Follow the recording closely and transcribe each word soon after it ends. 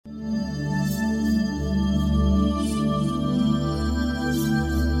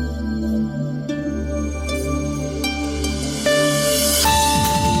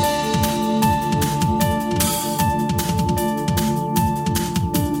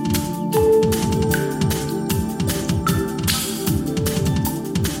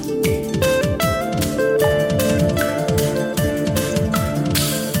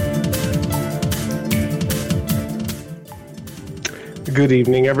Good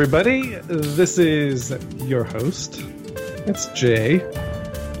evening, everybody. This is your host. It's Jay,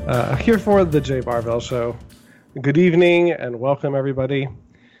 here for the Jay Barbell Show. Good evening and welcome, everybody.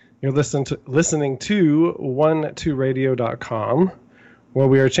 You're listening to 12radio.com, where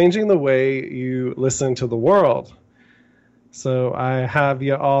we are changing the way you listen to the world. So I have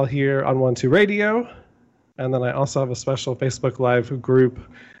you all here on 12 Radio, and then I also have a special Facebook Live group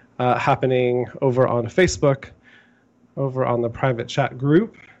happening over on Facebook, over on the private chat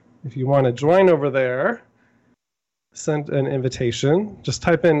group. If you want to join over there, send an invitation. Just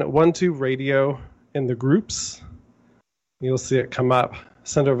type in 12 Radio in the groups. You'll see it come up.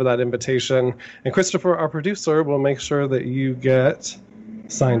 Send over that invitation. And Christopher, our producer, will make sure that you get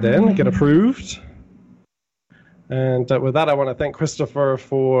signed in, get approved. And with that, I want to thank Christopher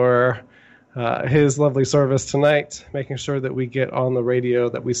for his lovely service tonight, making sure that we get on the radio,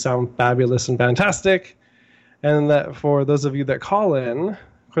 that we sound fabulous and fantastic. And that for those of you that call in,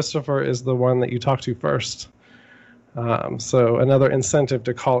 Christopher is the one that you talk to first. So another incentive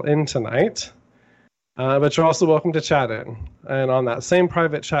to call in tonight. But you're also welcome to chat in. And on that same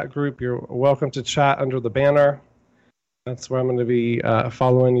private chat group, you're welcome to chat under the banner. That's where I'm going to be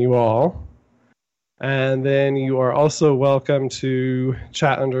following you all. And then you are also welcome to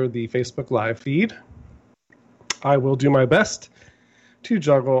chat under the Facebook Live feed. I will do my best to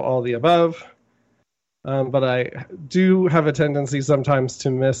juggle all the above. But I do have a tendency sometimes to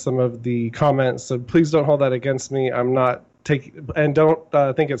miss some of the comments, so please don't hold that against me. I'm not and don't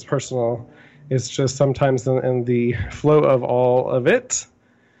think it's personal. It's just sometimes in the flow of all of it,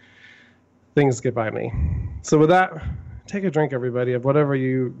 things get by me. So with that, take a drink, everybody, of whatever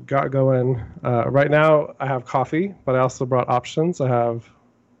you got going. Right now, I have coffee, but I also brought options. I have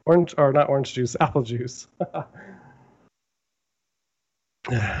apple juice.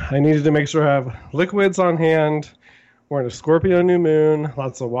 I needed to make sure I have liquids on hand. We're in a Scorpio new moon,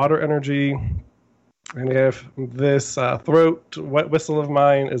 lots of water energy. And if this throat wet whistle of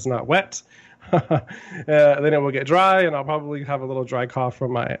mine is not wet, then it will get dry, and I'll probably have a little dry cough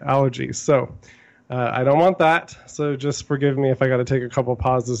from my allergies. So I don't want that. So just forgive me if I got to take a couple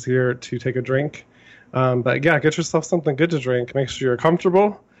pauses here to take a drink. But yeah, get yourself something good to drink. Make sure you're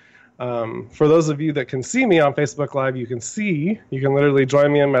comfortable. For those of you that can see me on Facebook Live, you can literally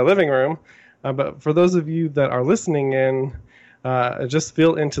join me in my living room. But for those of you that are listening in, just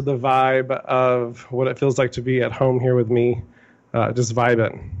feel into the vibe of what it feels like to be at home here with me, just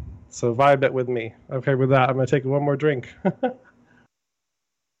vibing. So vibe it with me. Okay, with that, I'm going to take one more drink.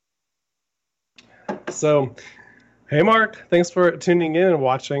 So, hey, Mark, thanks for tuning in and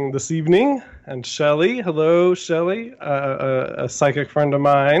watching this evening. And Shelly, hello, Shelly, a psychic friend of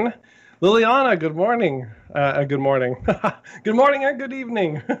mine. Liliana, good morning. Good morning. Good morning and good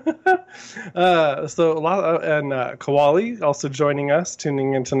evening. And Kawali also joining us,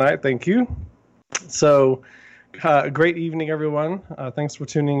 tuning in tonight. Thank you. So, great evening, everyone. Thanks for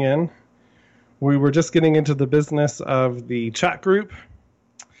tuning in. We were just getting into the business of the chat group.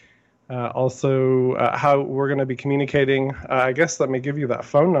 Also, how we're going to be communicating. I guess let me give you that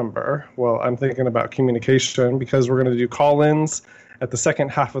phone number. Well, I'm thinking about communication because we're going to do call-ins at the second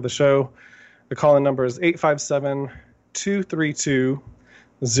half of the show. The call-in number is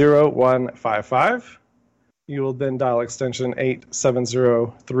 857-232-0155. You will then dial extension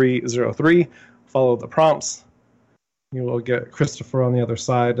 870303. Follow the prompts. You will get Christopher on the other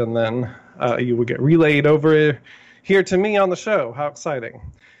side, and then you will get relayed over here to me on the show. How exciting.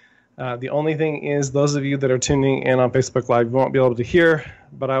 The only thing is, those of you that are tuning in on Facebook Live, you won't be able to hear,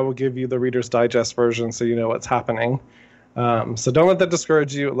 but I will give you the Reader's Digest version so you know what's happening. So don't let that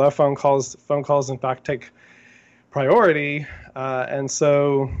discourage you. Love phone calls. Phone calls, in fact, take priority. And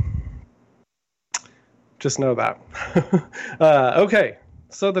so just know that. Okay,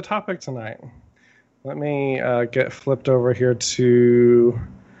 so the topic tonight. Let me get flipped over here to...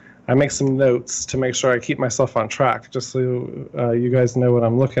 I make some notes to make sure I keep myself on track, just so you guys know what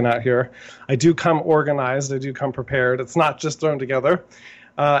I'm looking at here. I do come organized. I do come prepared. It's not just thrown together.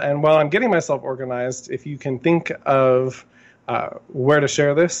 And while I'm getting myself organized, if you can think of where to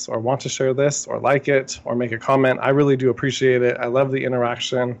share this or want to share this or like it or make a comment, I really do appreciate it. I love the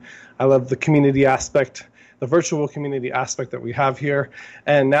interaction. I love the community aspect, the virtual community aspect that we have here.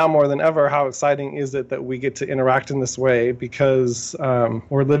 And now more than ever, how exciting is it that we get to interact in this way, because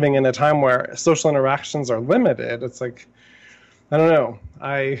we're living in a time where social interactions are limited. It's like, I don't know.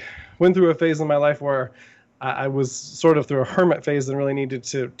 I went through a phase in my life where I was sort of through a hermit phase and really needed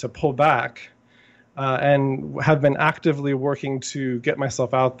to pull back, and have been actively working to get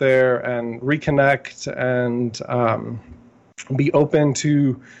myself out there and reconnect and be open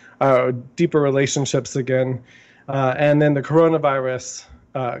to deeper relationships again. And then the coronavirus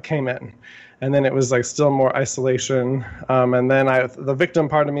came in. And then it was like still more isolation. And then the victim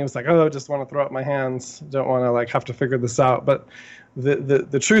part of me was like, oh, I just want to throw up my hands. Don't want to like have to figure this out. But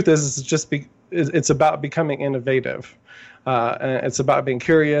the truth is it's about becoming innovative. And it's about being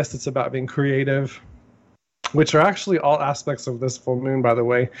curious. It's about being creative, which are actually all aspects of this full moon, by the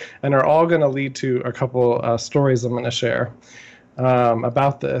way, and are all going to lead to a couple stories I'm going to share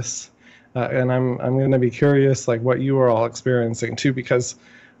about this. And I'm going to be curious, like what you are all experiencing too, because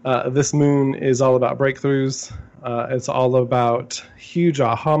this moon is all about breakthroughs. It's all about huge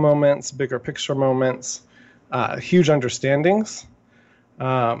aha moments, bigger picture moments, huge understandings.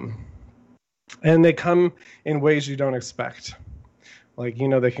 And they come in ways you don't expect. Like,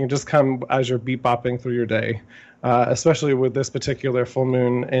 they can just come as you're beep-bopping through your day, especially with this particular full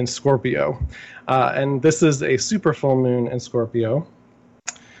moon in Scorpio. And this is a super full moon in Scorpio.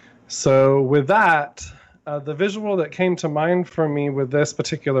 So with that, the visual that came to mind for me with this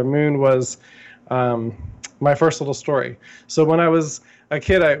particular moon was my first little story. So when I was a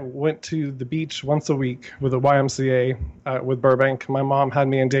kid, I went to the beach once a week with a YMCA with Burbank. My mom had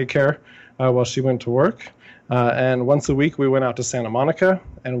me in daycare while she went to work. And once a week, we went out to Santa Monica,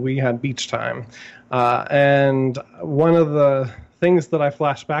 and we had beach time. And one of the things that I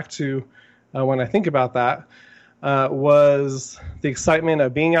flash back to when I think about that was the excitement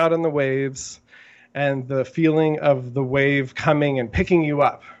of being out in the waves and the feeling of the wave coming and picking you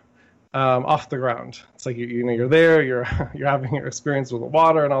up off the ground. It's like you're there, you're having your experience with the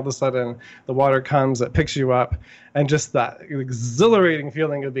water, and all of a sudden the water comes, it picks you up, and just that exhilarating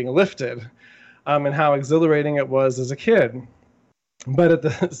feeling of being lifted. And how exhilarating it was as a kid. But at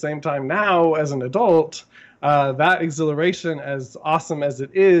the same time now, as an adult, that exhilaration, as awesome as it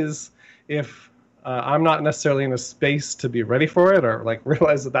is, if I'm not necessarily in a space to be ready for it or like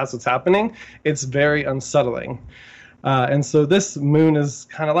realize that that's what's happening, it's very unsettling. And so this moon is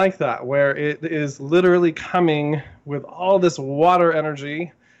kind of like that, where it is literally coming with all this water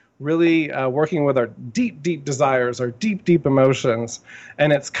energy, really working with our deep, deep desires, our deep, deep emotions,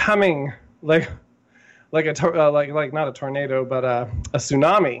 and it's coming like not a tornado, but a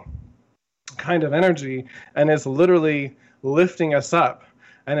tsunami kind of energy, and it's literally lifting us up.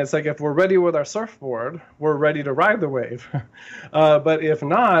 And it's like if we're ready with our surfboard, we're ready to ride the wave. But if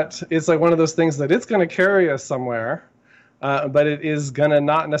not, it's like one of those things that it's going to carry us somewhere, but it is going to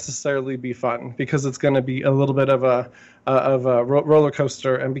not necessarily be fun because it's going to be a little bit of a roller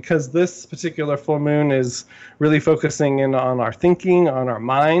coaster. And because this particular full moon is really focusing in on our thinking, on our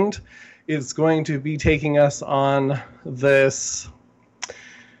mind, it's going to be taking us on this.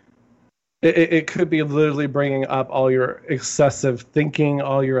 It could be literally bringing up all your excessive thinking,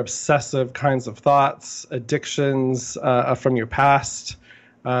 all your obsessive kinds of thoughts, addictions from your past.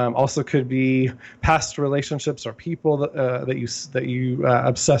 Also could be past relationships or people that you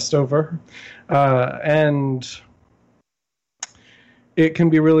obsessed over. And it can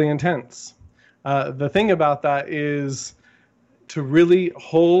be really intense. The thing about that is to really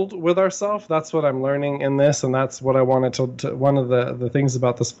hold with ourselves. That's what I'm learning in this, and that's what I wanted to one of the things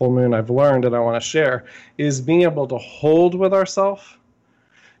about this full moon I've learned and I want to share is being able to hold with ourselves,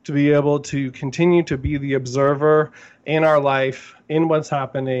 to be able to continue to be the observer in our life, in what's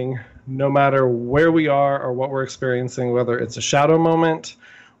happening, no matter where we are or what we're experiencing, whether it's a shadow moment,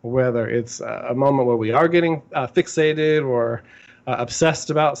 whether it's a moment where we are getting fixated or obsessed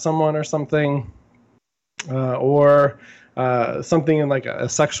about someone or something, or something in like a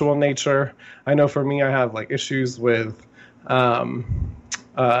sexual nature. I know for me, I have like issues with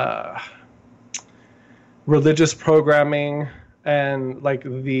religious programming and like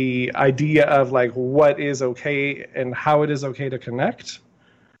the idea of like what is okay and how it is okay to connect.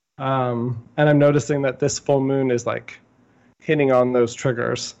 And I'm noticing that this full moon is like hitting on those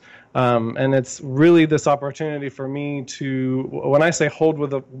triggers. And it's really this opportunity for me to, when I say hold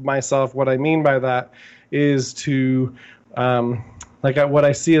with myself, what I mean by that is to, what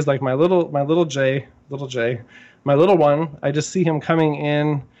I see is like my little J, my little one, I just see him coming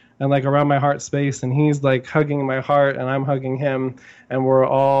in and like around my heart space, and he's like hugging my heart and I'm hugging him, and we're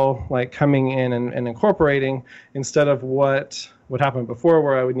all like coming in and incorporating instead of what would happen before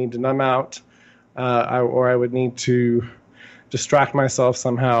where I would need to numb out, or I would need to distract myself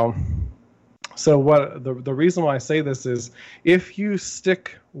somehow. So what the reason why I say this is if you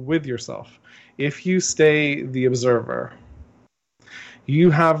stick with yourself, if you stay the observer,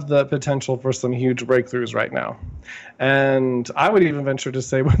 you have the potential for some huge breakthroughs right now. And I would even venture to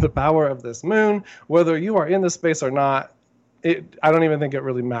say with the power of this moon, whether you are in this space or not, I don't even think it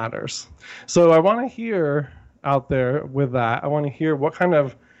really matters. So I want to hear out there with that, I want to hear what kind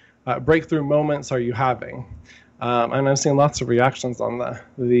of breakthrough moments are you having? And I'm seeing lots of reactions on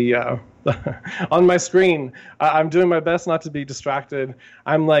the on my screen. I'm doing my best not to be distracted.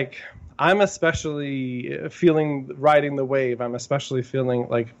 I'm especially riding the wave. I'm especially feeling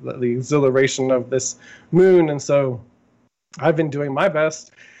like the exhilaration of this moon. And so I've been doing my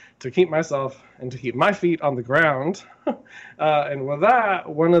best to keep myself and to keep my feet on the ground. And with that,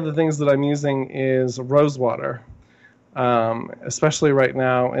 one of the things that I'm using is rose water. Especially right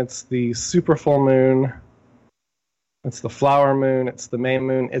now, it's the super full moon. It's the flower moon. It's the May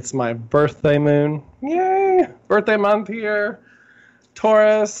moon. It's my birthday moon. Yay! Birthday month here.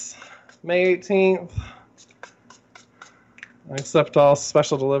 Taurus, May 18th. I accept all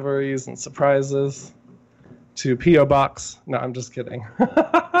special deliveries and surprises to P.O. Box. No, I'm just kidding.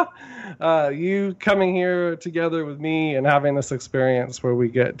 You coming here together with me and having this experience where we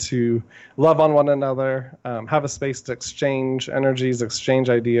get to love on one another, have a space to exchange energies,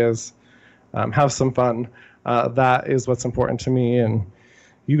 exchange ideas, have some fun. That is what's important to me. And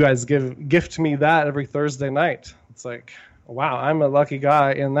you guys gift me that every Thursday night. It's like, wow, I'm a lucky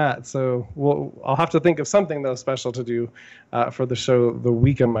guy in that. So I'll have to think of something, though, special to do for the show the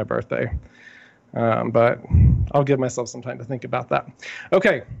week of my birthday. But I'll give myself some time to think about that.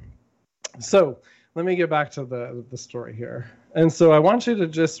 Okay, so let me get back to the story here. And so I want you to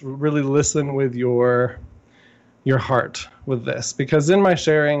just really listen with your heart with this, because in my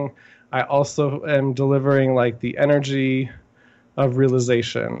sharing, I also am delivering like the energy of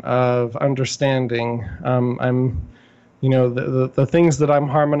realization, of understanding. I'm, the things that I'm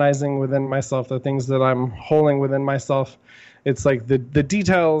harmonizing within myself, the things that I'm holding within myself. It's like the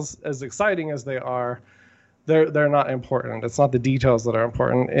details, as exciting as they are, they're not important. It's not the details that are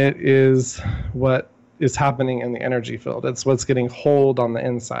important. It is what is happening in the energy field. It's what's getting hold on the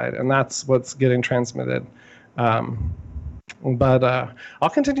inside, and that's what's getting transmitted. But I'll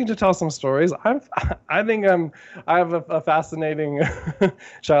continue to tell some stories. I think I have a fascinating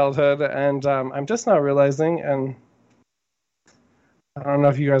childhood, and I'm just not realizing. And I don't know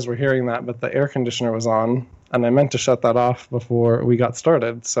if you guys were hearing that, but the air conditioner was on, and I meant to shut that off before we got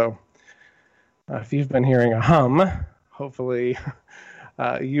started. So if you've been hearing a hum, hopefully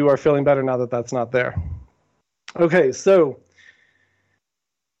you are feeling better now that that's not there. Okay, so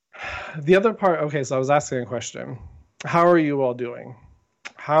the other part. Okay, so I was asking a question. How are you all doing?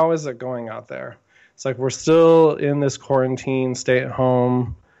 How is it going out there? It's like we're still in this quarantine,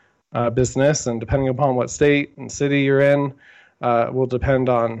 stay-at-home business, and depending upon what state and city you're in, will depend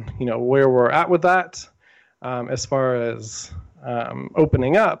on where we're at with that as far as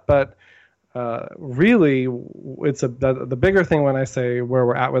opening up. But really, it's the bigger thing when I say where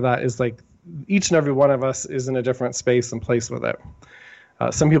we're at with that is like each and every one of us is in a different space and place with it.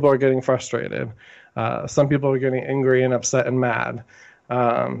 Some people are getting frustrated. Some people are getting angry and upset and mad.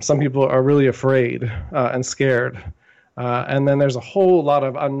 Some people are really afraid and scared. And then there's a whole lot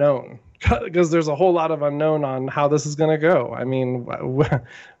of unknown, because there's a whole lot of unknown on how this is going to go. I mean,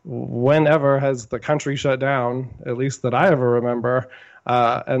 whenever has the country shut down, at least that I ever remember,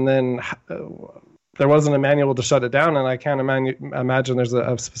 and then there wasn't a manual to shut it down, and I can't imagine there's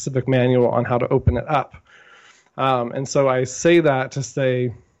a specific manual on how to open it up. And so I say that to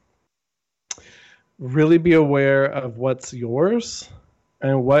say, really be aware of what's yours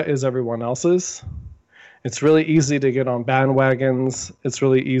and what is everyone else's. It's really easy to get on bandwagons. It's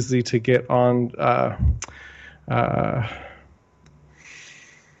really easy to get on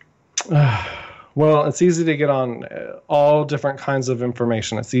it's easy to get on all different kinds of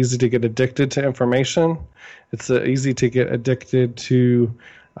information. It's easy to get addicted to information. It's easy to get addicted to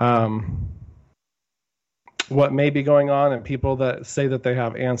what may be going on and people that say that they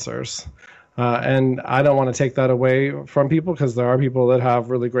have answers. And I don't want to take that away from people, because there are people that have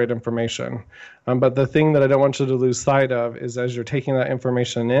really great information. But the thing that I don't want you to lose sight of is, as you're taking that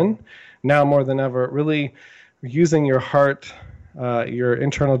information in, now more than ever, really using your heart, your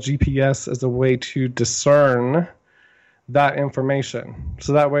internal GPS as a way to discern that information.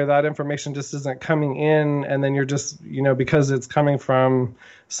 So that way that information just isn't coming in and then you're just, because it's coming from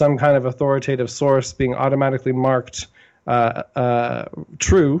some kind of authoritative source, being automatically marked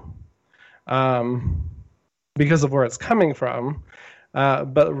true. Because of where it's coming from,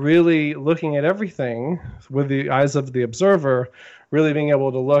 but really looking at everything with the eyes of the observer, really being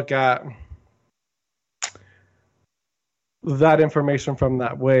able to look at that information from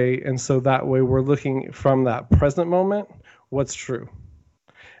that way. And so that way we're looking from that present moment, what's true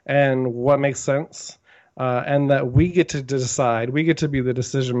and what makes sense. And that we get to decide, we get to be the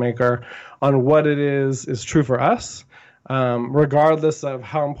decision maker on what it is true for us. Regardless of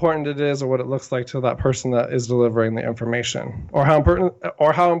how important it is or what it looks like to that person that is delivering the information, or how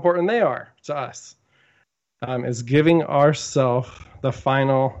important they are to us. is giving ourself the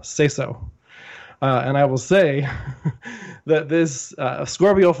final say-so. And I will say that this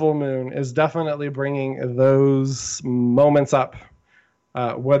Scorpio full moon is definitely bringing those moments up,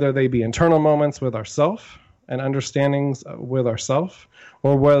 whether they be internal moments with ourself and understandings with ourself,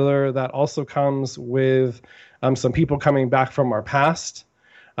 or whether that also comes with some people coming back from our past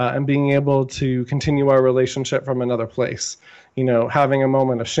and being able to continue our relationship from another place. You know, having a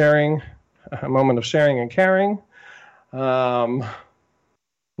moment of sharing and caring.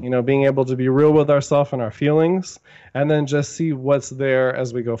 You know, being able to be real with ourselves and our feelings, and then just see what's there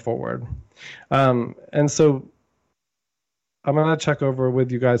as we go forward. And so I'm going to check over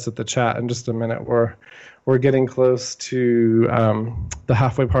with you guys at the chat in just a minute. We're getting close to the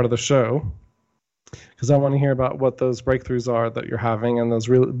halfway part of the show, because I want to hear about what those breakthroughs are that you're having, and those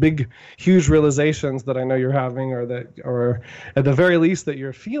real big, huge realizations that I know you're having, or at the very least that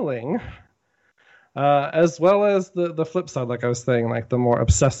you're feeling. As well as the flip side, like I was saying, like the more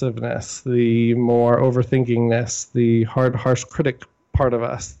obsessiveness, the more overthinkingness, the hard, harsh critic part of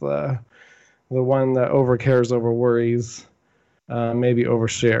us, the one that overcares, over worries, maybe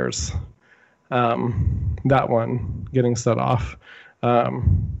overshares. That one getting set off.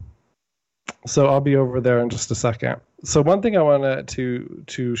 So I'll be over there in just a second. So one thing I wanted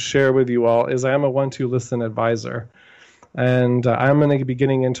to share with you all is I am a 1-2 Listen advisor. And I'm going to be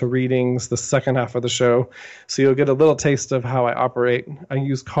getting into readings the second half of the show, so you'll get a little taste of how I operate. I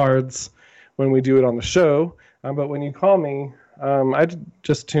use cards when we do it on the show, but when you call me, I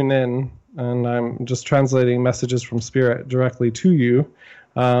just tune in, and I'm just translating messages from Spirit directly to you.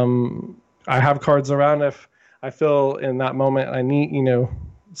 I have cards around if I feel in that moment I need,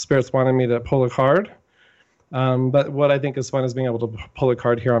 Spirit's wanting me to pull a card. But what I think is fun is being able to pull a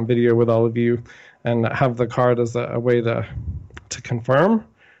card here on video with all of you, and have the card as a way to confirm,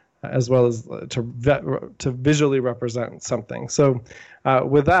 as well as to visually represent something. So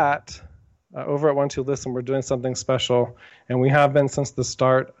with that, over at 1-2 Listen, we're doing something special, and we have been since the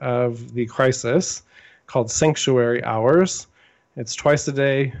start of the crisis, called Sanctuary Hours. It's twice a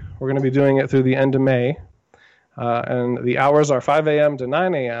day. We're going to be doing it through the end of May, and the hours are 5 a.m. to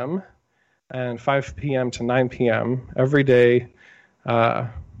 9 a.m., and 5 p.m. to 9 p.m. every day, and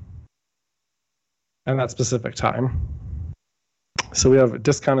that specific time. So we have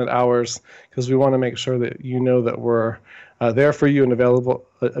discounted hours because we want to make sure that you know that we're there for you and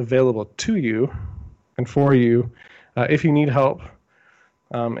available to you and for you if you need help,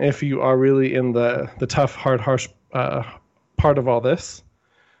 if you are really in the tough, hard, harsh part of all this,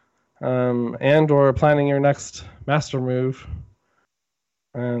 and or planning your next master move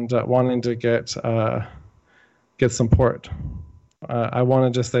and wanting to get support. I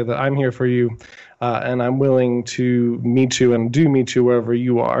want to just say that I'm here for you, and I'm willing to meet you and do meet you wherever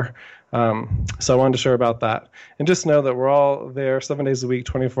you are. So I wanted to share about that. And just know that we're all there 7 days a week,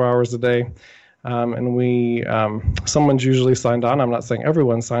 24 hours a day. And someone's usually signed on. I'm not saying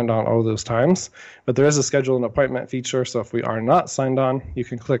everyone's signed on all those times, but there is a schedule an appointment feature. So if we are not signed on, you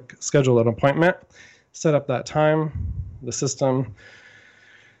can click schedule an appointment, set up that time. The system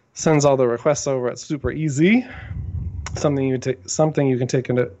sends all the requests over. It's super easy. Something you can take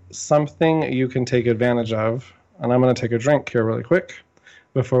advantage of. And I'm going to take a drink here really quick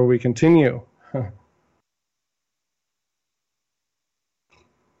before we continue.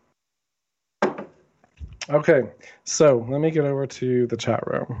 Okay, so let me get over to the chat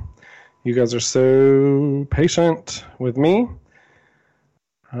room. You guys are so patient with me.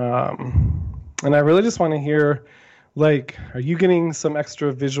 And I really just want to hear, are you getting some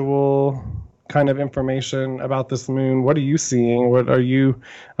extra visual kind of information about this moon? What are you seeing? What are you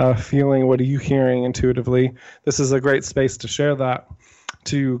feeling? What are you hearing intuitively? This is a great space to share that,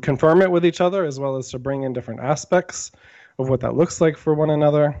 to confirm it with each other, as well as to bring in different aspects of what that looks like for one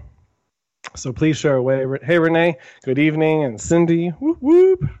another. So please share away. Hey, Renee, good evening. And Cindy, whoop,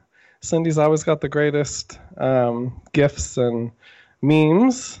 whoop. Cindy's always got the greatest gifts and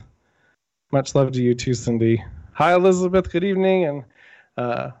memes. Much love to you too, Cindy. Hi, Elizabeth, good evening. And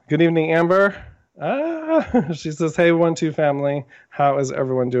good evening, Amber. She says, hey, 1-2 family. How is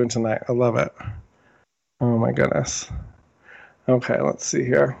everyone doing tonight? I love it. Oh, my goodness. Okay, let's see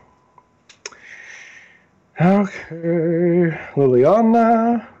here. Okay,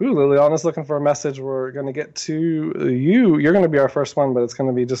 Liliana. Liliana's looking for a message. We're going to get to you. You're going to be our first one, but it's going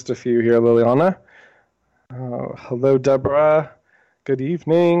to be just a few here, Liliana. Hello, Deborah. Good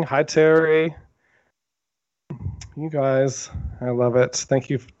evening. Hi, Terry. You guys, I love it. Thank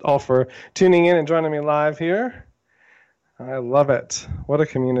you all for tuning in and joining me live here. I love it. What a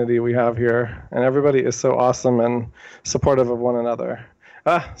community we have here. And everybody is so awesome and supportive of one another.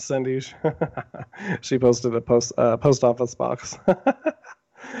 Cindy, she posted a post office box.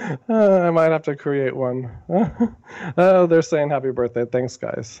 I might have to create one. Oh, they're saying happy birthday. Thanks,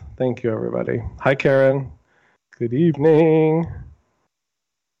 guys. Thank you, everybody. Hi, Karen. Good evening.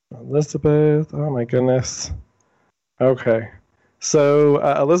 Elizabeth. Oh, my goodness. Okay. So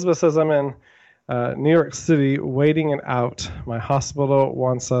Elizabeth says, I'm in New York City waiting it out. My hospital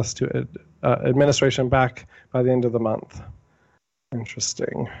wants us to administration back by the end of the month.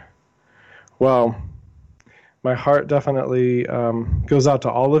 Interesting. Well, my heart definitely goes out to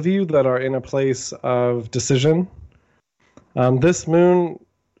all of you that are in a place of decision. This moon,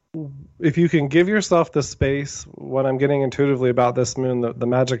 if you can give yourself the space, what I'm getting intuitively about this moon, the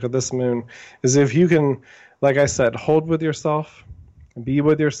magic of this moon, is if you can, like I said, hold with yourself, be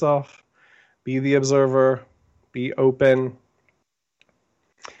with yourself, be the observer, be open,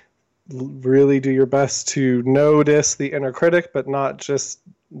 really do your best to notice the inner critic, but not just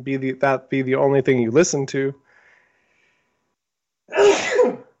be the only thing you listen to.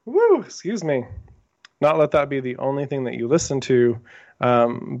 Woo, excuse me. Not let that be the only thing that you listen to,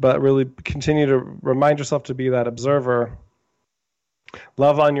 but really continue to remind yourself to be that observer.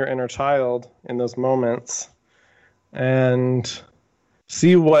 Love on your inner child in those moments and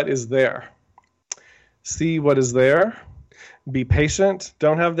see what is there. See what is there. Be patient.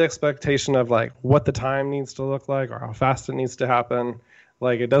 Don't have the expectation of like what the time needs to look like or how fast it needs to happen.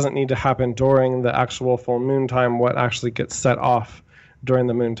 Like it doesn't need to happen during the actual full moon time, what actually gets set off during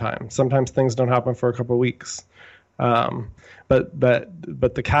the moon time. Sometimes things don't happen for a couple of weeks. But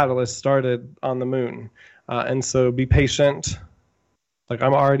the catalyst started on the moon. And so be patient. Like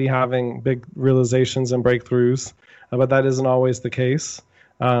I'm already having big realizations and breakthroughs, but that isn't always the case.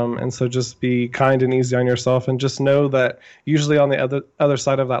 And so just be kind and easy on yourself and just know that usually on the other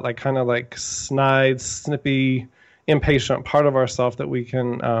side of that, like kind of like snide, snippy, impatient part of ourself that we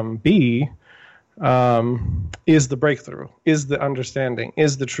can be is the breakthrough, is the understanding,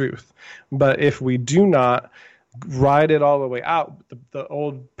 is the truth. But if we do not ride it all the way out, the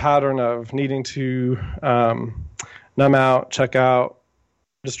old pattern of needing to numb out, check out,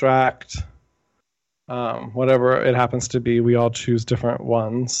 distract, whatever it happens to be, we all choose different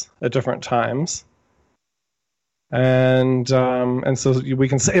ones at different times. And so we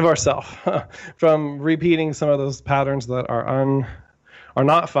can save ourselves from repeating some of those patterns that are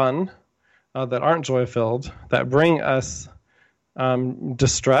not fun, that aren't joy-filled, that bring us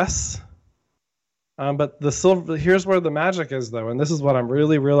distress. But here's where the magic is, though, and this is what I'm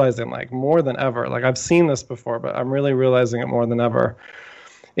really realizing, like more than ever. Like I've seen this before, but I'm really realizing it more than ever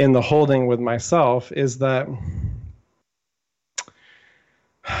in the holding with myself, is that,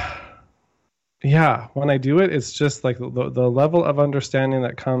 yeah, when I do it, it's just like the level of understanding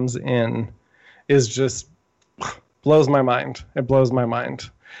that comes in is just blows my mind. It blows my mind.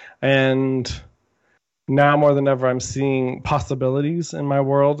 And now more than ever, I'm seeing possibilities in my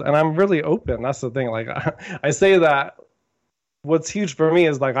world, and I'm really open. That's the thing. Like I say that what's huge for me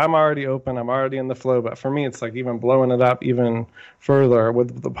is like I'm already open, I'm already in the flow, but for me it's like even blowing it up even further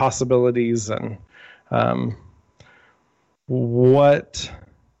with the possibilities and what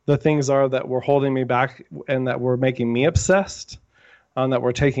the things are that were holding me back and that were making me obsessed, that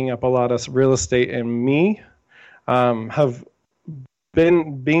were taking up a lot of real estate in me, have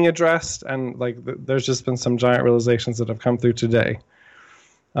been being addressed, and like there's just been some giant realizations that have come through today.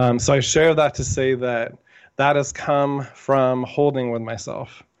 So I share that to say that has come from holding with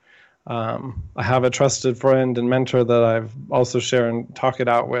myself. I have a trusted friend and mentor that I've also shared and talk it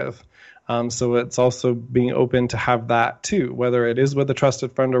out with. So it's also being open to have that too, whether it is with a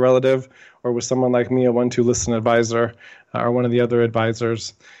trusted friend or relative or with someone like me, a 1-2 listen advisor or one of the other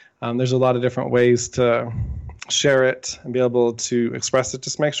advisors. There's a lot of different ways to share it and be able to express it.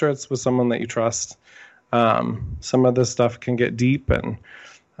 Just make sure it's with someone that you trust. Some of this stuff can get deep and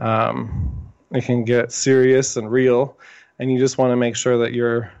it can get serious and real, and you just want to make sure that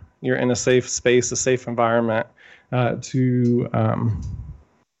you're in a safe space, a safe environment to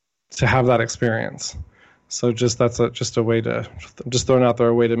have that experience. So that's just a way to just throwing out there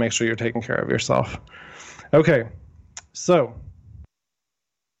a way to make sure you're taking care of yourself. Okay, so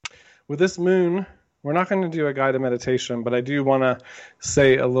with this moon, we're not going to do a guided meditation, but I do want to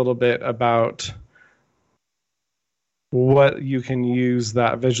say a little bit about what you can use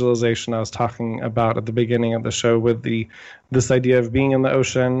that visualization I was talking about at the beginning of the show with this idea of being in the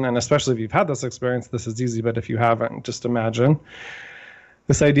ocean. And especially if you've had this experience, this is easy, but if you haven't, just imagine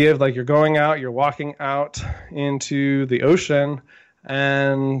this idea of like you're going out, you're walking out into the ocean,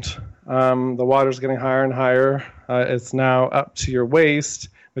 and the water's getting higher and higher. It's now up to your waist,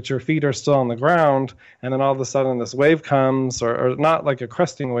 but your feet are still on the ground. And then all of a sudden this wave comes, or not like a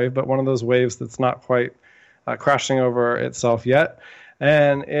cresting wave, but one of those waves that's not quite crashing over itself yet.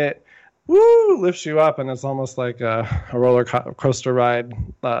 And it lifts you up, and it's almost like a roller coaster ride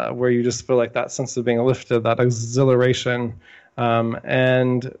where you just feel like that sense of being lifted, that exhilaration.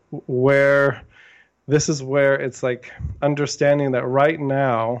 And where this is where it's like understanding that right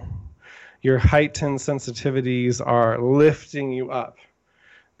now your heightened sensitivities are lifting you up.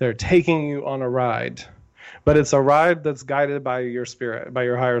 They're taking you on a ride, but it's a ride that's guided by your spirit, by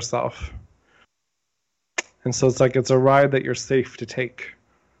your higher self. And so it's like it's a ride that you're safe to take,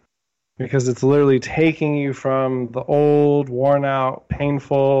 because it's literally taking you from the old, worn out,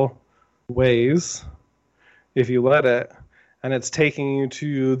 painful ways, if you let it, and it's taking you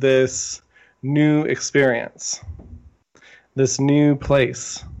to this new experience, this new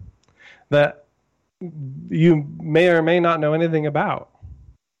place that you may or may not know anything about.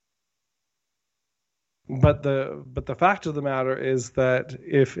 But the fact of the matter is that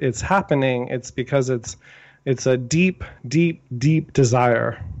if it's happening, it's because it's a deep, deep, deep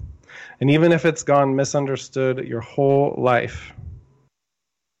desire. And even if it's gone misunderstood your whole life,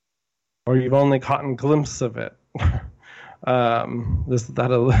 or you've only caught a glimpse of it,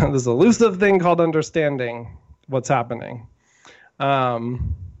 this elusive thing called understanding what's happening,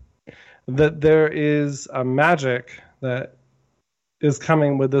 that there is a magic that is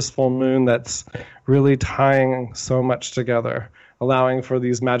coming with this full moon that's really tying so much together, allowing for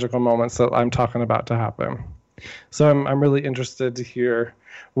these magical moments that I'm talking about to happen. So I'm really interested to hear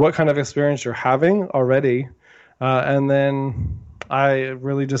what kind of experience you're having already. And then I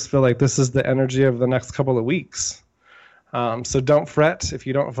really just feel like this is the energy of the next couple of weeks. So don't fret if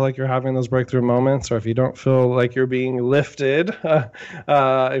you don't feel like you're having those breakthrough moments, or if you don't feel like you're being lifted,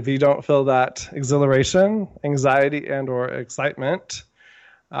 if you don't feel that exhilaration, anxiety, and or excitement.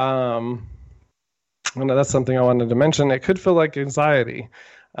 And that's something I wanted to mention. It could feel like anxiety,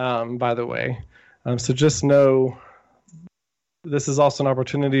 by the way. So just know this is also an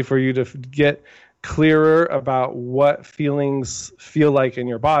opportunity for you to get clearer about what feelings feel like in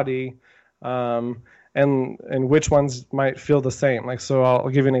your body, and which ones might feel the same. Like, so I'll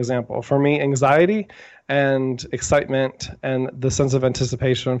give you an example. For me, anxiety and excitement and the sense of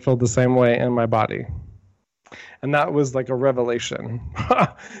anticipation felt the same way in my body. And that was like a revelation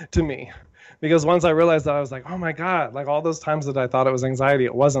to me. Because once I realized that, I was like, oh my God, like all those times that I thought it was anxiety,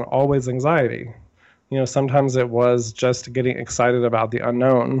 it wasn't always anxiety. You know, sometimes it was just getting excited about the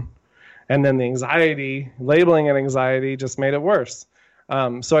unknown. And then the anxiety, labeling it anxiety, just made it worse.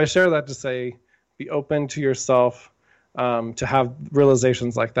 So I share that to say, be open to yourself, to have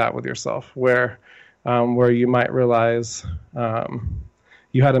realizations like that with yourself, where you might realize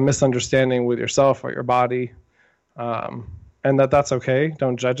you had a misunderstanding with yourself or your body, and that's okay.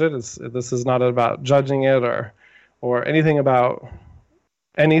 Don't judge it. This is not about judging it or anything about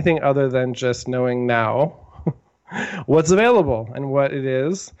anything other than just knowing now what's available and what it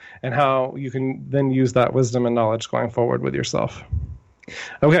is, and how you can then use that wisdom and knowledge going forward with yourself.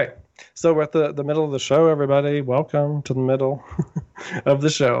 Okay, so we're at the middle of the show, everybody. Welcome to the middle of the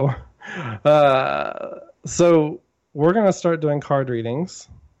show. So we're going to start doing card readings.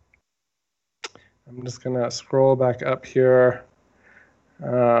 I'm just going to scroll back up here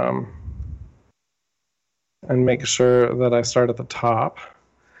and make sure that I start at the top.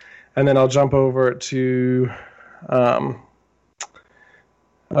 And then I'll jump over to,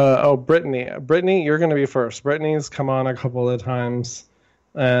 Brittany. Brittany, you're going to be first. Brittany's come on a couple of times,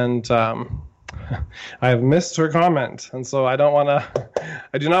 and I've missed her comment. And so I do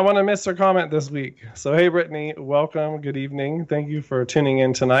not want to miss her comment this week. So, hey, Brittany, welcome. Good evening. Thank you for tuning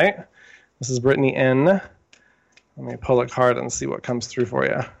in tonight. This is Brittany N. Let me pull a card and see what comes through for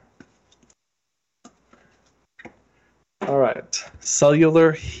you. All right.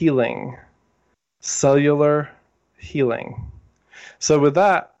 Cellular healing. Cellular healing. So with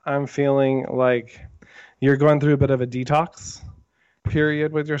that, I'm feeling like you're going through a bit of a detox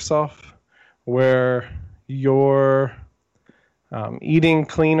period with yourself, where you're eating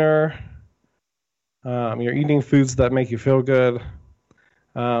cleaner, you're eating foods that make you feel good,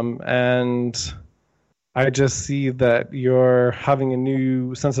 and I just see that you're having a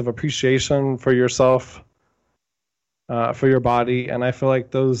new sense of appreciation for yourself, for your body. And I feel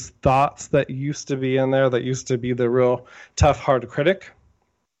like those thoughts that used to be in there, that used to be the real tough, hard critic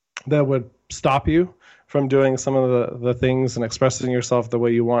that would stop you from doing some of the things and expressing yourself the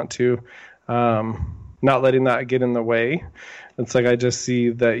way you want to, not letting that get in the way. It's like I just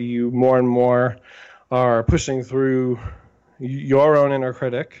see that you more and more are pushing through your own inner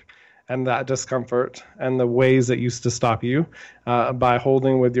critic and that discomfort and the ways it used to stop you by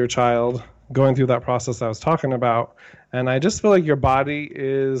holding with your child, going through that process I was talking about. And I just feel like your body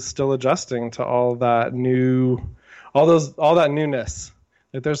is still adjusting to all that newness.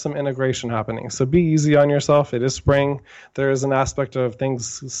 Like there's some integration happening. So be easy on yourself. It is spring. There is an aspect of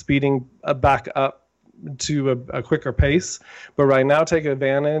things speeding back up to a quicker pace. But right now, take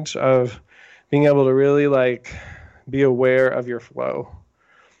advantage of being able to really like be aware of your flow.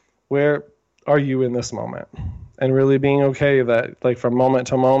 Where are you in this moment? And really being okay that like from moment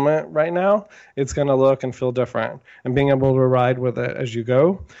to moment right now, it's going to look and feel different. And being able to ride with it as you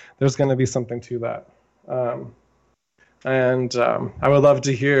go, there's going to be something to that. I would love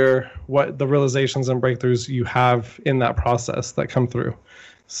to hear what the realizations and breakthroughs you have in that process that come through.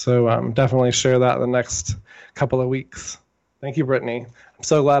 So definitely share that in the next couple of weeks. Thank you, Brittany. I'm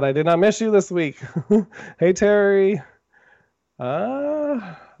so glad I did not miss you this week. Hey, Terry.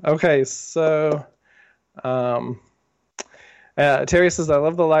 Okay, so Terry says, I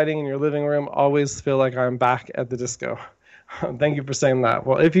love the lighting in your living room. Always feel like I'm back at the disco. Thank you for saying that.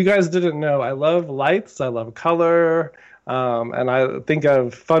 Well, if you guys didn't know, I love lights. I love color. And I think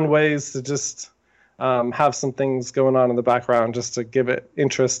of fun ways to just have some things going on in the background just to give it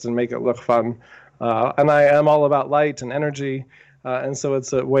interest and make it look fun. And I am all about light and energy. And so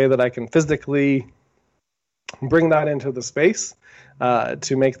it's a way that I can physically bring that into the space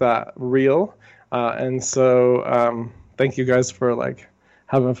to make that real. And so thank you guys for like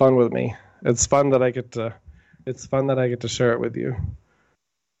having fun with me. It's fun that I get to share it with you.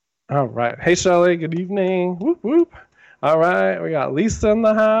 All right. Hey, Shelly. Good evening. Whoop, whoop. All right. We got Lisa in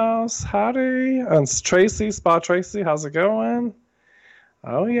the house. Howdy. And it's Tracy, Spa Tracy. How's it going?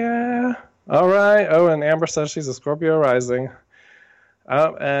 Oh, yeah. All right. Oh, and Amber says she's a Scorpio rising.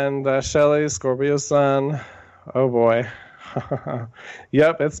 Oh, and Shelly, Scorpio sun. Oh, boy.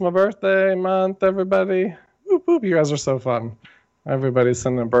 Yep, it's my birthday month, everybody. Whoop, whoop. You guys are so fun. Everybody's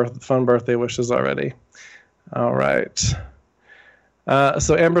sending fun birthday wishes already. All right.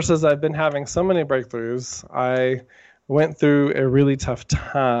 So Amber says, I've been having so many breakthroughs. I went through a really tough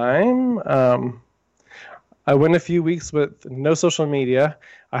time. I went a few weeks with no social media.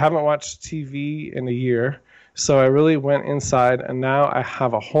 I haven't watched TV in a year. So I really went inside, and now I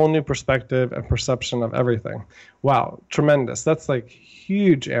have a whole new perspective and perception of everything. Wow, tremendous. That's like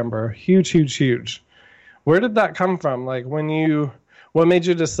huge, Amber. Huge, huge, huge. Where did that come from? Like what made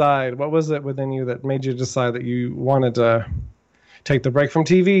you decide? What was it within you that made you decide that you wanted to take the break from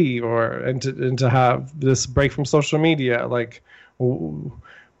TV and to have this break from social media? Like,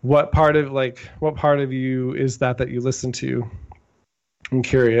 what part of you is that you listen to? I'm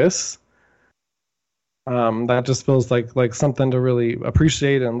curious. That just feels like something to really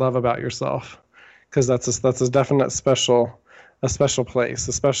appreciate and love about yourself, because that's a definite special place,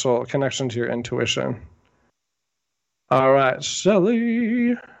 a special connection to your intuition. All right,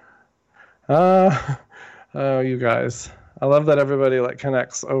 Shelly. Oh, you guys. I love that everybody like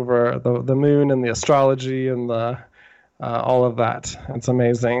connects over the moon and the astrology and the all of that. It's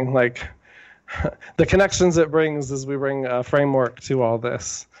amazing. Like the connections it brings as we bring a framework to all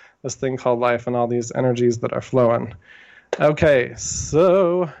this thing called life and all these energies that are flowing. Okay,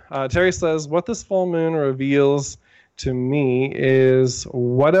 so Terry says, what this full moon reveals to me is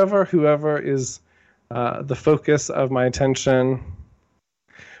whoever is the focus of my attention,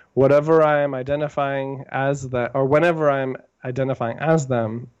 whatever I am identifying as that, or whenever I'm identifying as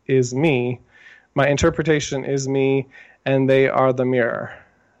them, is me. My interpretation is me, and they are the mirror.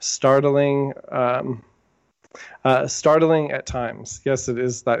 Startling at times. Yes, it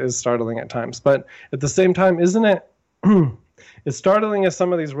is. That is startling at times. But at the same time, isn't it? As startling as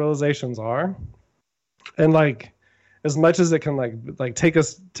some of these realizations are, and like as much as it can like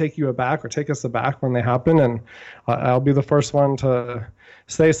take you aback or take us aback when they happen, and I'll be the first one to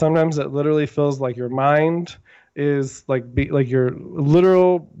say sometimes it literally feels like your mind is like your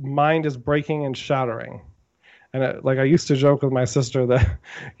literal mind is breaking and shattering. And I used to joke with my sister that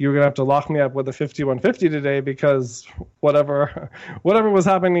you were gonna have to lock me up with a 5150 today, because whatever was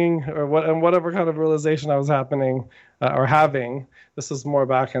happening, or whatever kind of realization I was happening or having. This is more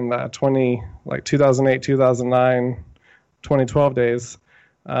back in the 2008, 2009, 2012 days,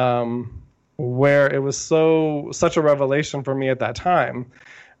 where it was such a revelation for me at that time,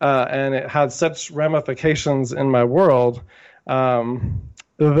 and it had such ramifications in my world.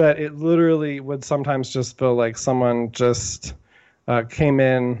 That it literally would sometimes just feel like someone just came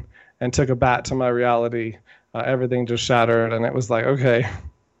in and took a bat to my reality. Everything just shattered, and it was like, okay,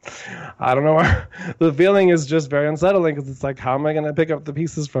 I don't know. The feeling is just very unsettling, because it's like, how am I going to pick up the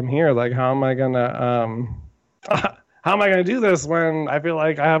pieces from here? Like, how am I going to... how am I going to do this when I feel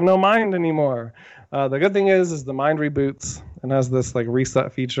like I have no mind anymore? The good thing is the mind reboots and has this like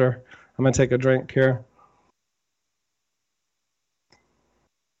reset feature. I'm going to take a drink here.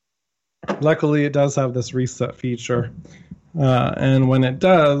 Luckily, it does have this reset feature. And when it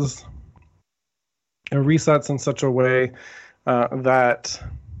does, it resets in such a way that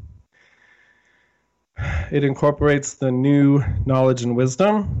it incorporates the new knowledge and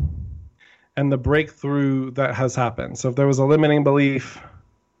wisdom and the breakthrough that has happened. So if there was a limiting belief,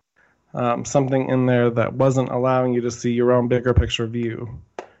 something in there that wasn't allowing you to see your own bigger picture view,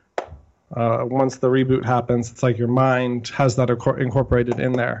 once the reboot happens, it's like your mind has that incorporated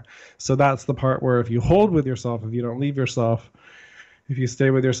in there. So that's the part where if you hold with yourself, if you don't leave yourself, if you stay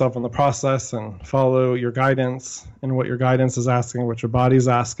with yourself in the process and follow your guidance and what your guidance is asking, what your body's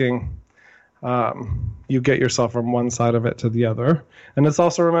asking, you get yourself from one side of it to the other. And it's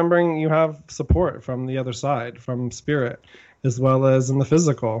also remembering you have support from the other side, from spirit, as well as in the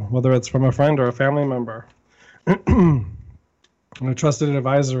physical, whether it's from a friend or a family member. A trusted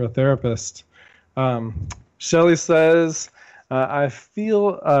advisor, a therapist. Shelley says, I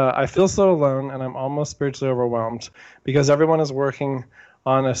feel so alone, and I'm almost spiritually overwhelmed because everyone is working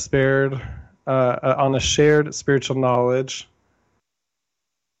on a shared spiritual knowledge,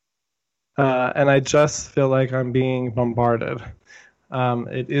 and I just feel like I'm being bombarded.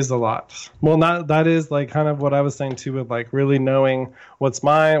 It is a lot. Well, that is like kind of what I was saying too, with like really knowing what's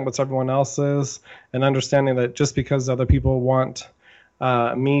mine, what's everyone else's, and understanding that just because other people want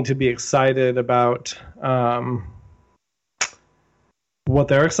me to be excited about what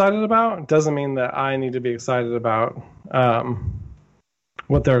they're excited about doesn't mean that I need to be excited about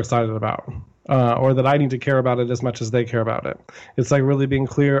what they're excited about, or that I need to care about it as much as they care about it. It's like really being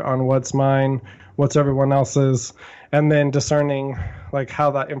clear on what's mine, what's everyone else's, and then discerning like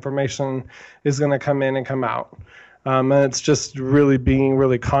how that information is going to come in and come out. And it's just really being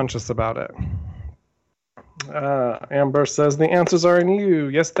really conscious about it. Amber says, the answers are in you.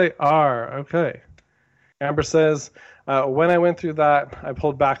 Yes, they are. Okay. Amber says, when I went through that, I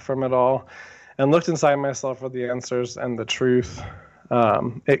pulled back from it all and looked inside myself for the answers and the truth.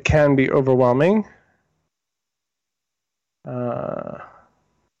 It can be overwhelming.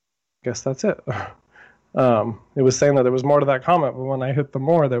 Guess that's it. It was saying that there was more to that comment, but when I hit the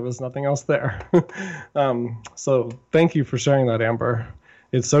more, there was nothing else there. So thank you for sharing that, Amber.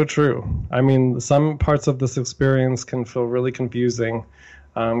 It's so true. I mean, some parts of this experience can feel really confusing,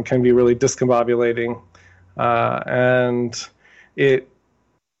 can be really discombobulating. And if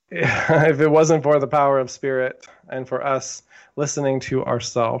it wasn't for the power of spirit and for us listening to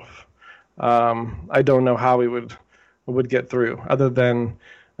ourselves, I don't know how we would get through, other than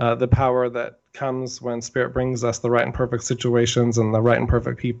the power that comes when spirit brings us the right and perfect situations and the right and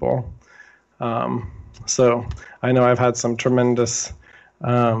perfect people. So I know I've had some tremendous,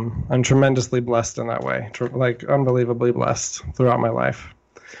 I'm tremendously blessed in that way, like unbelievably blessed throughout my life.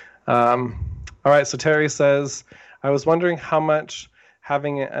 All right, so Terry says, I was wondering how much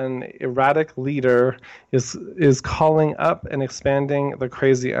having an erratic leader is calling up and expanding the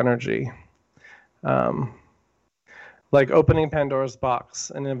crazy energy. Like opening Pandora's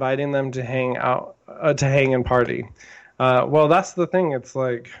box and inviting them to hang out, to hang and party. Well, that's the thing. It's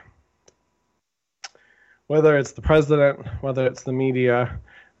like, whether it's the president, whether it's the media,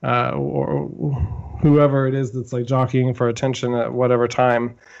 or whoever it is that's like jockeying for attention at whatever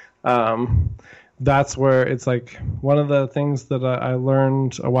time, that's where it's like one of the things that I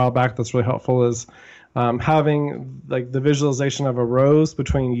learned a while back that's really helpful is having like the visualization of a rose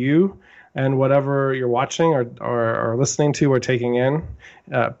between you and whatever you're watching or listening to or taking in.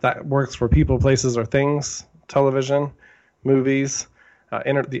 That works for people, places, or things, television, movies,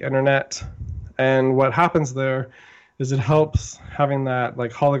 the internet. And what happens there is it helps having that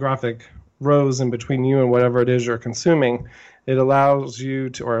like holographic rose in between you and whatever it is you're consuming. It allows you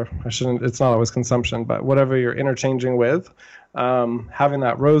to, or I shouldn't, it's not always consumption, but whatever you're interchanging with, having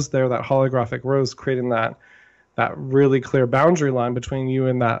that rose there, that holographic rose, creating that really clear boundary line between you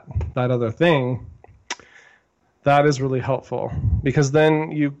and that other thing, that is really helpful, because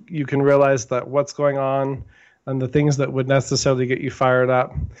then you can realize that what's going on and the things that would necessarily get you fired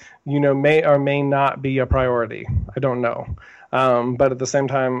up, may or may not be a priority. I don't know. But at the same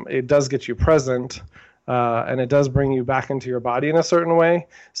time, it does get you present, and it does bring you back into your body in a certain way.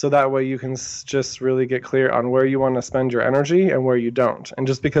 So that way you can just really get clear on where you want to spend your energy and where you don't. And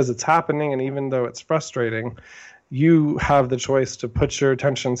just because it's happening, and even though it's frustrating, you have the choice to put your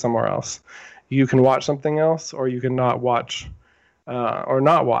attention somewhere else. You can watch something else, or you can not watch, or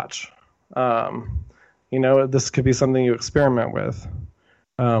not watch. This could be something you experiment with,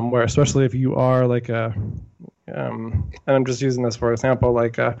 where especially if you are like and I'm just using this for example,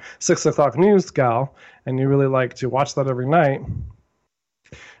 like a 6 o'clock news gal, and you really like to watch that every night,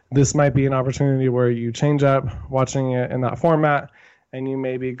 this might be an opportunity where you change up watching it in that format, and you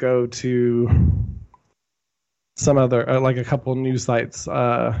maybe go to some other, like a couple news sites,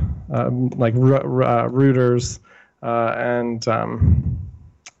 like Reuters, and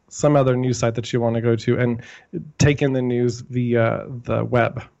some other news site that you want to go to, and take in the news via the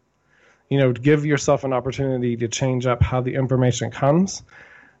web. Give yourself an opportunity to change up how the information comes,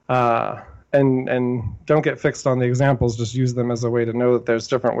 and don't get fixed on the examples. Just use them as a way to know that there's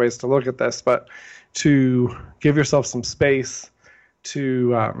different ways to look at this, but to give yourself some space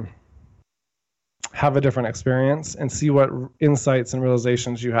to have a different experience and see what insights and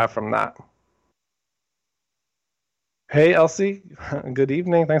realizations you have from that. Hey, Elsie, good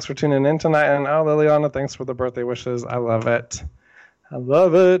evening. Thanks for tuning in tonight. And Liliana, thanks for the birthday wishes. I love it. I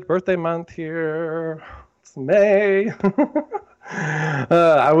love it. Birthday month here. It's May.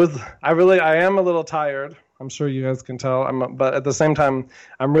 I am a little tired. I'm sure you guys can tell. But at the same time,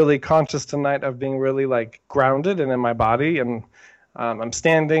 I'm really conscious tonight of being really like grounded and in my body, and I'm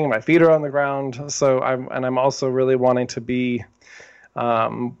standing. My feet are on the ground. So I'm also really wanting to be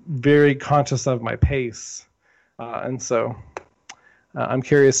very conscious of my pace, and so. I'm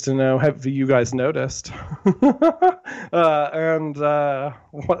curious to know, have you guys noticed? And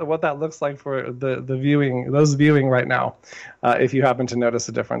what that looks like for those viewing right now, if you happen to notice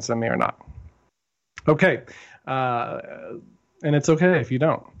a difference in me or not. Okay, and it's okay if you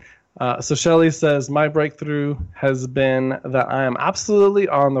don't. So Shelley says, my breakthrough has been that I am absolutely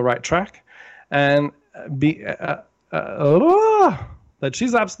on the right track, and that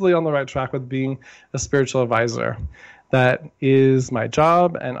she's absolutely on the right track with being a spiritual advisor. That is my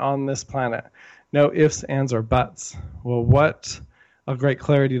job and on this planet. No ifs, ands, or buts. Well, what a great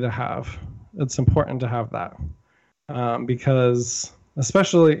clarity to have. It's important to have that. Because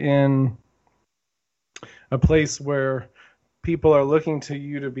especially in a place where people are looking to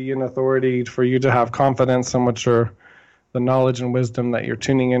you to be an authority, for you to have confidence in what the knowledge and wisdom that you're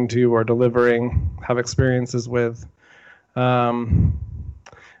tuning into or delivering, have experiences with. That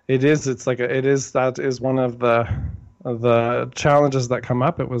is one of the challenges that come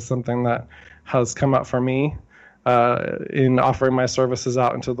up. It was something that has come up for me in offering my services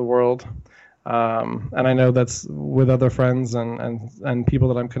out into the world. And I know that's with other friends and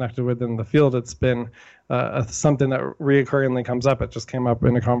people that I'm connected with in the field. It's been something that reoccurringly comes up. It just came up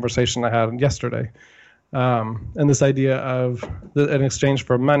in a conversation I had yesterday. And this idea of an exchange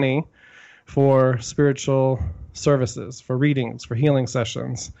for money for spiritual services, for readings, for healing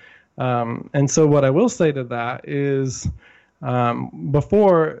sessions. And so what I will say to that is,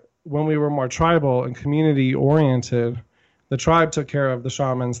 before, when we were more tribal and community oriented, the tribe took care of the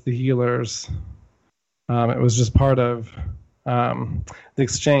shamans, the healers. It was just part of the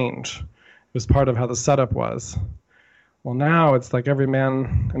exchange. It was part of how the setup was. Well, now it's like every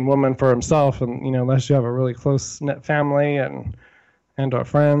man and woman for himself, and unless you have a really close-knit family and our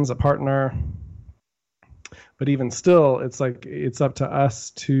friends, a partner. But even still, it's like it's up to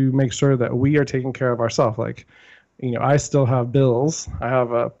us to make sure that we are taking care of ourselves. Like, I still have bills. I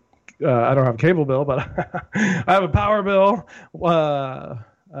have I don't have a cable bill, but I have a power bill,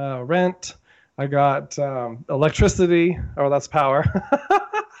 rent. I got electricity. Oh, that's power.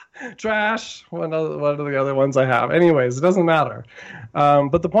 Trash. What are the other ones I have? Anyways, it doesn't matter.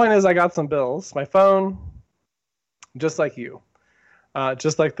 But the point is, I got some bills. My phone, just like you.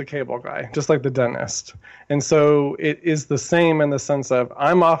 Just like the cable guy, just like the dentist. And so it is the same in the sense of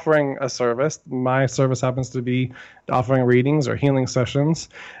I'm offering a service. My service happens to be offering readings or healing sessions.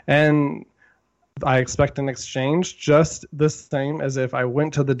 And I expect an exchange just the same as if I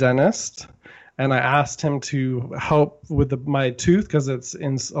went to the dentist and I asked him to help with my tooth because it's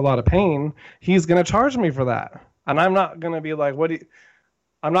in a lot of pain. He's going to charge me for that. And I'm not going to be like,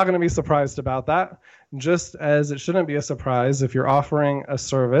 I'm not going to be surprised about that. Just as it shouldn't be a surprise if you're offering a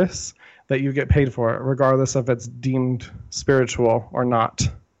service that you get paid for it, regardless if it's deemed spiritual or not.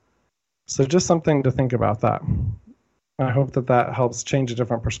 So just something to think about that. I hope that helps change a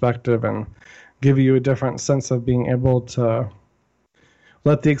different perspective and give you a different sense of being able to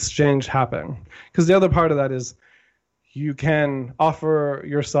let the exchange happen. Because the other part of that is you can offer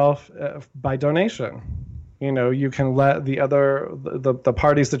yourself by donation. You can let the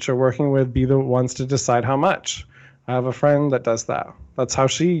parties that you're working with be the ones to decide how much. I have a friend that does that. That's how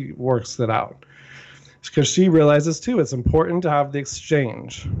she works it out. Because she realizes, too, it's important to have the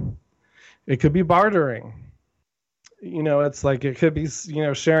exchange. It could be bartering. It's like it could be,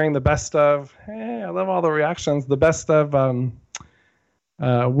 sharing the best of, hey, I love all the reactions, the best of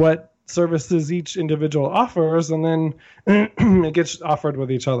what services each individual offers, and then it gets offered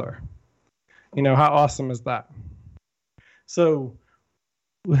with each other. How awesome is that? So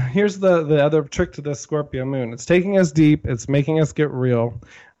here's the other trick to this Scorpio moon. It's taking us deep. It's making us get real.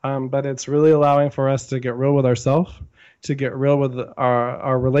 But it's really allowing for us to get real with ourselves, to get real with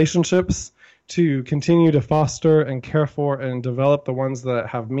our relationships, to continue to foster and care for and develop the ones that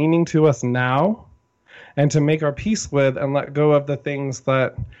have meaning to us now, and to make our peace with and let go of the things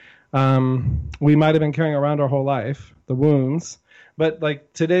that we might have been carrying around our whole life, the wounds. But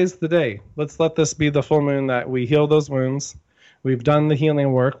like, today's the day. Let's let this be the full moon that we heal those wounds. We've done the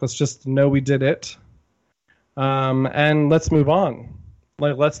healing work. Let's just know we did it. And let's move on.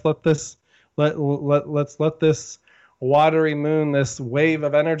 Like, let's let this watery moon, this wave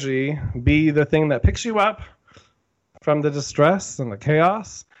of energy, be the thing that picks you up from the distress and the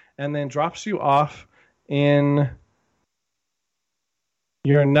chaos, and then drops you off in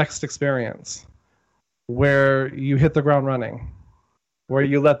your next experience, where you hit the ground running, where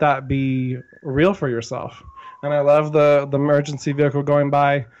you let that be real for yourself. And I love the emergency vehicle going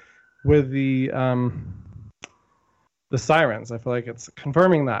by with the sirens. I feel like it's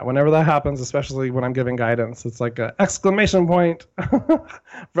confirming that whenever that happens, especially when I'm giving guidance, it's like an exclamation point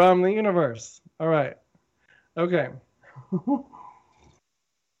from the universe. All right. Okay.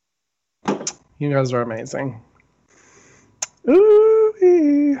 You guys are amazing.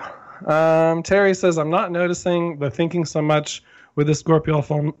 Ooh. Terry says, I'm not noticing the thinking so much with this Scorpio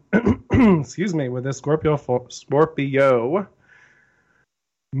with this Scorpio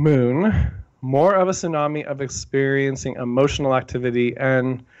moon. More of a tsunami of experiencing emotional activity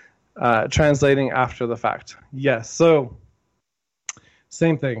and translating after the fact. Yes. So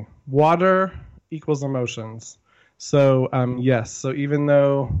same thing. Water equals emotions. So yes. So even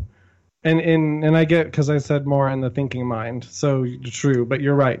though, and I get, because I said more in the thinking mind. So true, but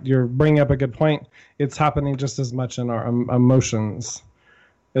you're right. You're bringing up a good point. It's happening just as much in our emotions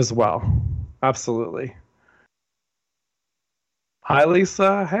as well. Absolutely. Hi,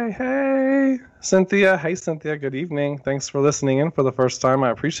 Lisa. Hey. Cynthia. Hey, Cynthia. Good evening. Thanks for listening in for the first time.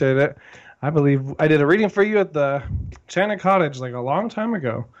 I appreciate it. I believe I did a reading for you at the Channing Cottage like a long time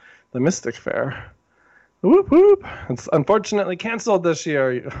ago, the Mystic Fair. Whoop, whoop. It's unfortunately canceled this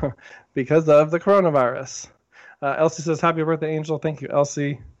year because of the coronavirus. Elsie says, happy birthday, Angel. Thank you,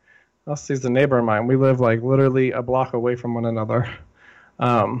 Elsie. Elsie's a neighbor of mine. We live like literally a block away from one another.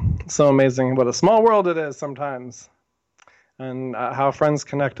 So amazing what a small world it is sometimes. And how friends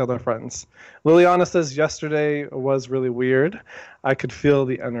connect other friends. Liliana says, yesterday was really weird. I could feel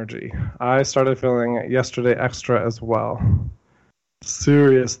the energy. I started feeling it yesterday extra as well.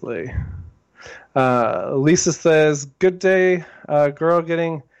 Seriously. Lisa says, good day, girl,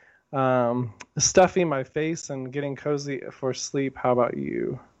 getting stuffy my face and getting cozy for sleep. How about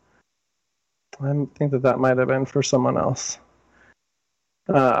you? I think that might have been for someone else.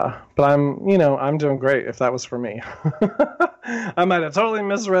 But I'm doing great if that was for me. I might have totally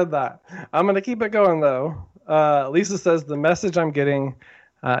misread that. I'm going to keep it going, though. Lisa says, the message I'm getting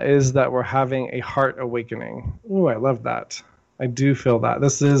is that we're having a heart awakening. Ooh, I love that. I do feel that.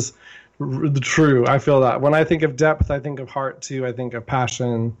 This is true. I feel that. When I think of depth, I think of heart, too. I think of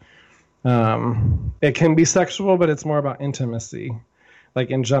passion. It can be sexual, but it's more about intimacy, like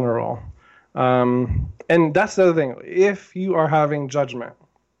in general. And that's the other thing. If you are having judgment,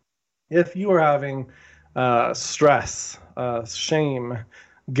 if you are having stress, shame,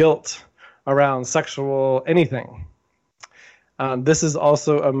 guilt around sexual anything, this is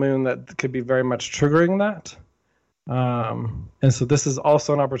also a moon that could be very much triggering that. And so this is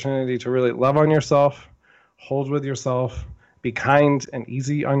also an opportunity to really love on yourself, hold with yourself, be kind and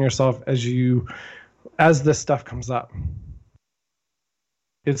easy on yourself as this stuff comes up.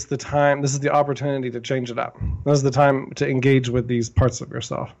 It's the time, this is the opportunity to change it up. This is the time to engage with these parts of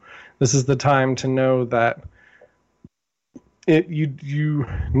yourself. This is the time to know that you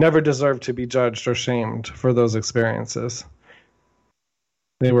never deserve to be judged or shamed for those experiences.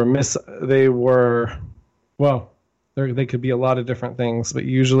 They could be a lot of different things, but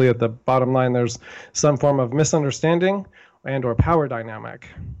usually at the bottom line, there's some form of misunderstanding and or power dynamic.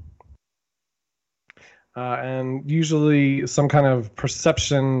 And usually some kind of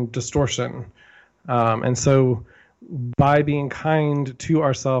perception distortion. And so by being kind to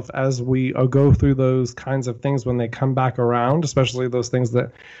ourselves as we go through those kinds of things when they come back around, especially those things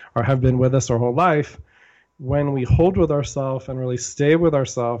that have been with us our whole life, when we hold with ourselves and really stay with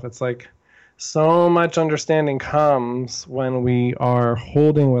ourselves, it's like so much understanding comes when we are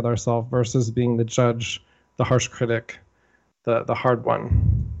holding with ourselves versus being the judge, the harsh critic, the hard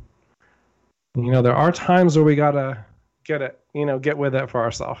one. There are times where we gotta get with it for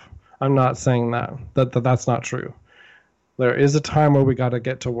ourselves. I'm not saying that's not true. There is a time where we got to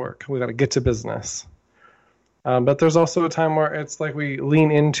get to work. We got to get to business. But there's also a time where it's like we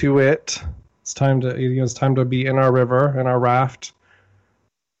lean into it. It's time to be in our river, in our raft,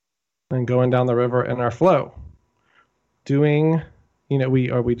 and going down the river in our flow. Doing,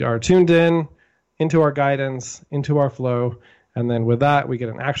 we are tuned into our guidance, into our flow, and then with that we get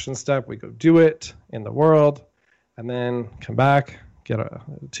an action step. We go do it in the world, and then come back, get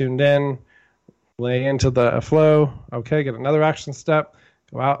tuned in, lay into the flow. Okay, get another action step,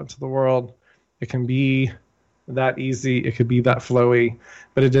 go out into the world. It can be that easy, it could be that flowy,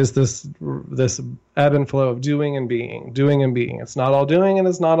 but it is this ebb and flow of doing and being. It's not all doing and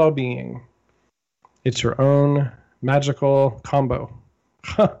it's not all being. It's your own magical combo.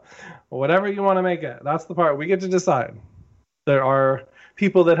 Whatever you want to make it, that's the part we get to decide. There are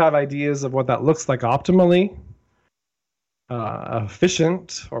people that have ideas of what that looks like optimally,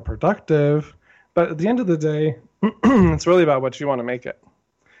 efficient or productive, but at the end of the day, it's really about what you want to make it.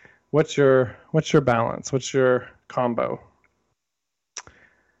 What's your balance? What's your combo?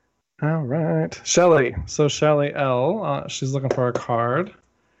 All right, Shelly. So Shelly L, she's looking for a card.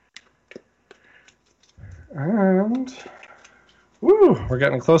 And we're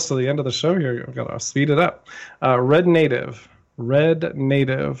getting close to the end of the show here. We've got to speed it up. Red Native.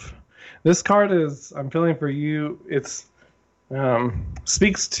 This card is, I'm feeling for you, it's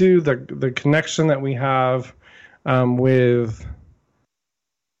speaks to the connection that we have with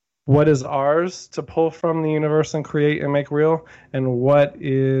what is ours to pull from the universe and create and make real, and what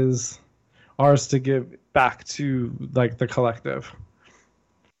is ours to give back to like the collective.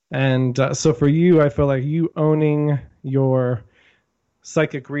 And so for you, I feel like you owning your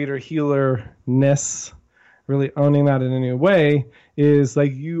psychic reader healer-ness, really owning that in a new way, is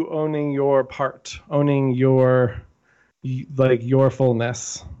like you owning your part, owning your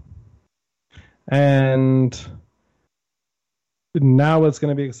fullness. And now what's going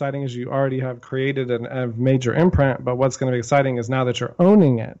to be exciting is you already have created a major imprint, but what's going to be exciting is now that you're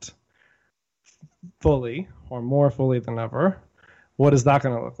owning it fully, or more fully than ever, what is that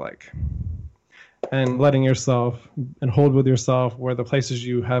going to look like? And letting yourself and hold with yourself where the places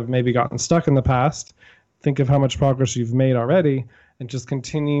you have maybe gotten stuck in the past, think of how much progress you've made already, and just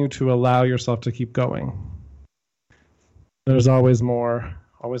continue to allow yourself to keep going. There's always more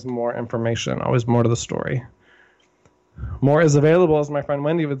information, always more to the story. More is available, as my friend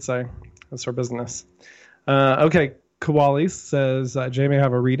Wendy would say. That's her business. Okay, Kawali says, Jay may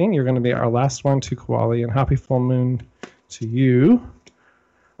have a reading. You're going to be our last one to Kawali, and happy full moon to you.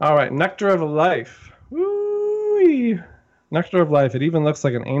 All right, Nectar of Life. Woo-wee. Nectar of Life. It even looks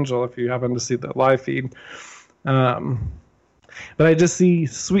like an angel if you happen to see the live feed. But I just see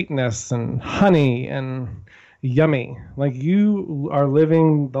sweetness and honey and yummy. Like you are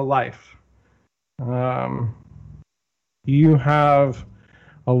living the life. You have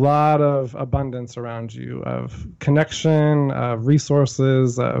a lot of abundance around you, of connection, of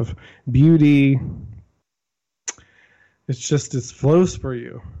resources, of beauty. It's just, it flows for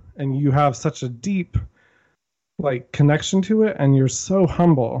you. And you have such a deep, connection to it, and you're so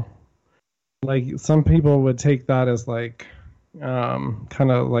humble. Like, some people would take that as, kind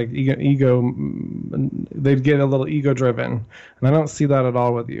of like ego, they'd get a little ego-driven. And I don't see that at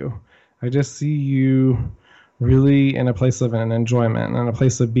all with you. I just see you really in a place of an enjoyment and a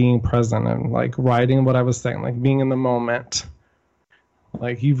place of being present and riding what I was saying, being in the moment.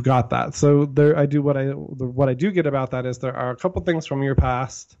 You've got that. So what I do get about that is there are a couple things from your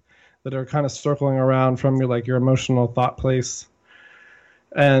past that are kind of circling around from your emotional thought place.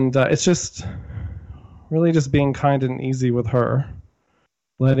 And it's just really just being kind and easy with her,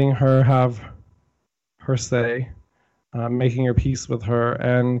 letting her have her say, making your peace with her,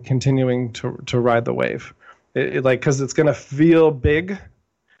 and continuing to ride the wave. Because it's going to feel big,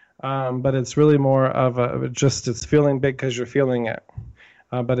 but it's really more of it's feeling big because you're feeling it.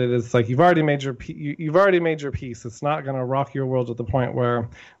 But it is you've already made your peace. It's not going to rock your world to the point where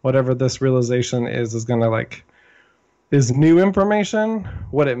whatever this realization is going to is new information,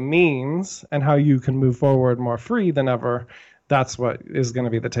 what it means, and how you can move forward more free than ever. That's what is going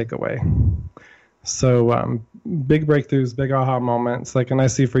to be the takeaway. So big breakthroughs, big aha moments. And I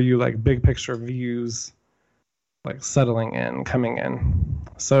see for you big picture views. Settling in, coming in.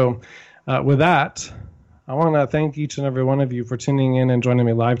 So with that, I want to thank each and every one of you for tuning in and joining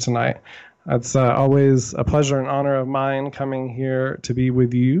me live tonight. It's always a pleasure and honor of mine coming here to be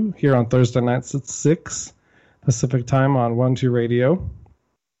with you here on Thursday nights at 6 Pacific time on 1-2 Radio.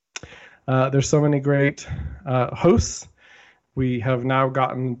 There's so many great hosts. We have now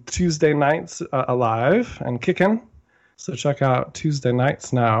gotten Tuesday nights alive and kicking. So check out Tuesday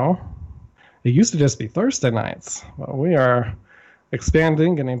nights now. It used to just be Thursday nights. Well, we are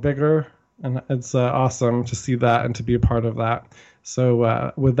expanding, getting bigger, and it's awesome to see that and to be a part of that.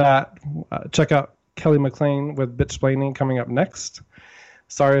 So with that, check out Kelly McLean with Bitchplaining coming up next.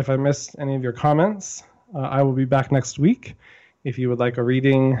 Sorry if I missed any of your comments. I will be back next week. If you would like a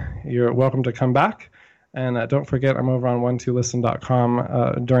reading, you're welcome to come back. And don't forget, I'm over on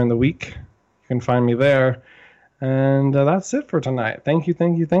one2listen.com during the week. You can find me there. And that's it for tonight. Thank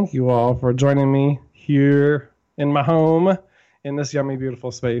you all for joining me here in my home in this yummy,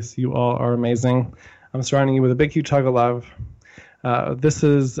 beautiful space. You all are amazing. I'm surrounding you with a big, huge hug of love. This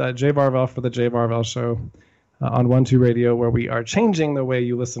is Jay Barvell for the Jay Barvell Show on 1-2 Radio, where we are changing the way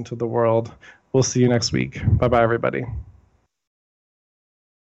you listen to the world. We'll see you next week. Bye-bye, everybody.